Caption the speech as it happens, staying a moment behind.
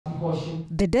caution.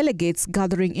 The delegates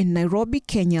gathering in Nairobi,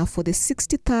 Kenya for the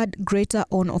 63rd Greater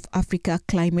Horn of Africa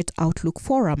Climate Outlook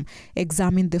Forum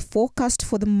examined the forecast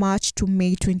for the March to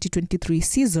May 2023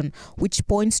 season, which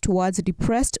points towards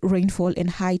depressed rainfall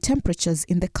and high temperatures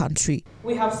in the country.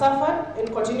 We have suffered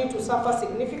and continue to suffer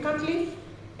significantly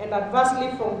and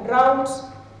adversely from drought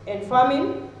and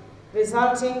famine,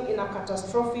 resulting in a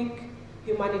catastrophic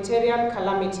humanitarian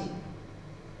calamity.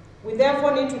 We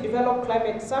therefore need to develop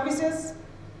climate services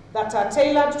that are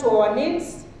tailored to our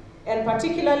needs, and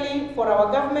particularly for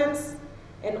our governments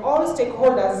and all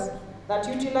stakeholders that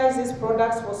utilize these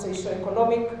products for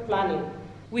socio-economic planning.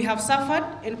 We have suffered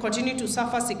and continue to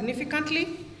suffer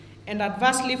significantly and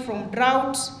adversely from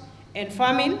drought and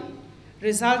famine,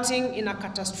 resulting in a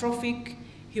catastrophic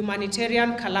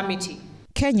humanitarian calamity.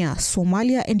 Kenya,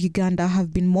 Somalia and Uganda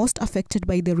have been most affected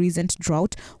by the recent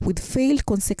drought, with failed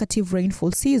consecutive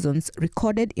rainfall seasons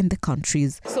recorded in the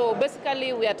countries. So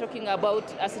basically we are talking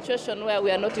about a situation where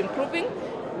we are not improving.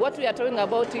 What we are talking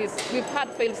about is we've had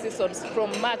failed seasons from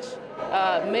March,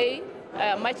 May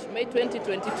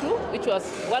 2022, which was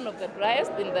one of the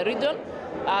driest in the region.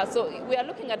 So we are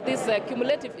looking at this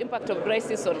cumulative impact of dry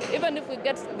season. Even if we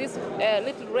get these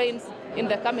little rains in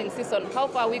the coming season, how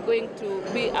far are we going to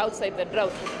be outside the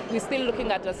drought? We're still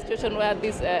looking at a situation where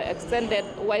these extended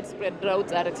widespread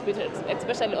droughts are experienced,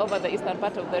 especially over the eastern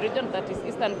part of the region, that is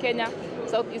eastern Kenya,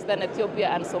 southeastern Ethiopia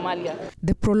and Somalia.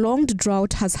 The prolonged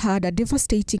drought has had a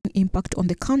devastating impact on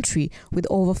the country, with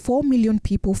over 4 million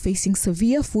people facing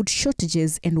severe food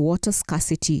shortages and water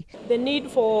scarcity. The need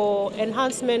for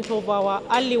enhancement of our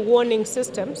early warning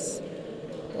systems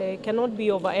cannot be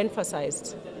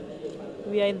overemphasized.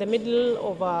 We are in the middle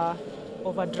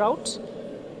of a drought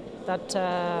that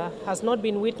has not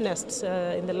been witnessed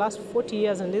in the last 40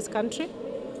 years in this country,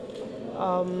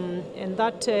 and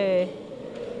that,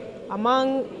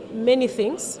 among many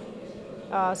things,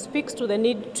 speaks to the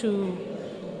need to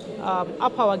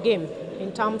up our game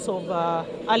in terms of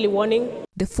early warning.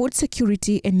 The Food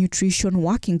Security and Nutrition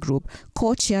Working Group,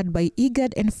 co-chaired by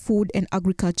IGAD and Food and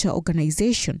Agriculture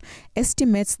Organization,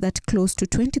 estimates that close to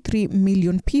 23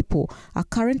 million people are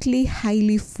currently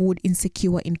highly food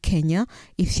insecure in Kenya,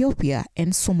 Ethiopia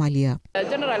and Somalia.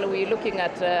 Generally, we're looking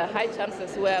at high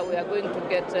chances where we are going to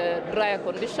get drier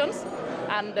conditions.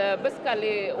 And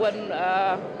basically, when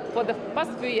for the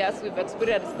past few years, we've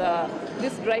experienced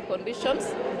these dry conditions,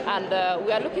 and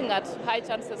we are looking at high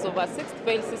chances of a sixth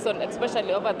failed season,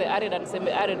 especially over the arid and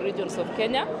semi-arid regions of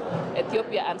Kenya,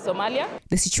 Ethiopia and Somalia.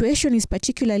 The situation is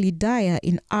particularly dire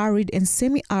in arid and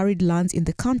semi-arid lands in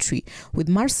the country, with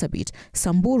Marsabit,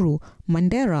 Samburu,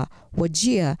 Mandera,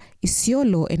 Wajir,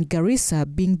 Isiolo and Garissa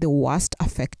being the worst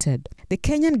affected. The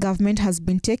Kenyan government has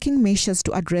been taking measures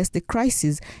to address the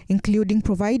crisis, including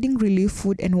providing relief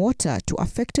food and water to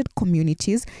affected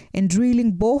communities and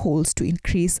drilling boreholes to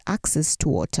increase access to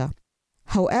water.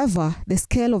 However, the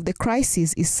scale of the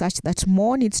crisis is such that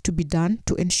more needs to be done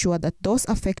to ensure that those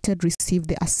affected receive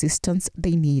the assistance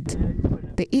they need.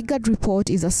 The IGAD report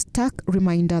is a stark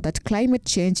reminder that climate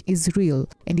change is real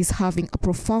and is having a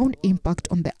profound impact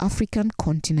on the African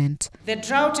continent. The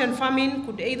drought and famine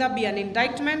could either be an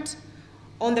indictment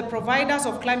on the providers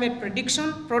of climate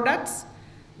prediction products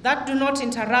that do not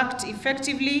interact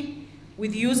effectively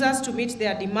with users to meet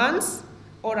their demands,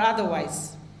 or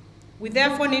otherwise. We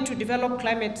therefore need to develop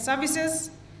climate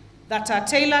services that are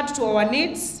tailored to our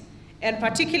needs, and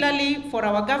particularly for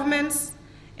our governments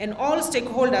and all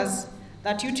stakeholders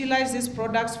that utilize these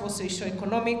products for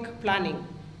socio-economic planning.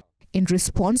 In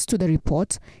response to the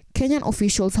report, Kenyan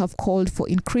officials have called for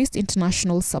increased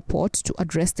international support to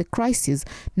address the crisis,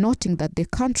 noting that the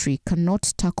country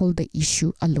cannot tackle the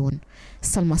issue alone.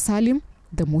 Salma Salim,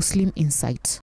 The Muslim Insight.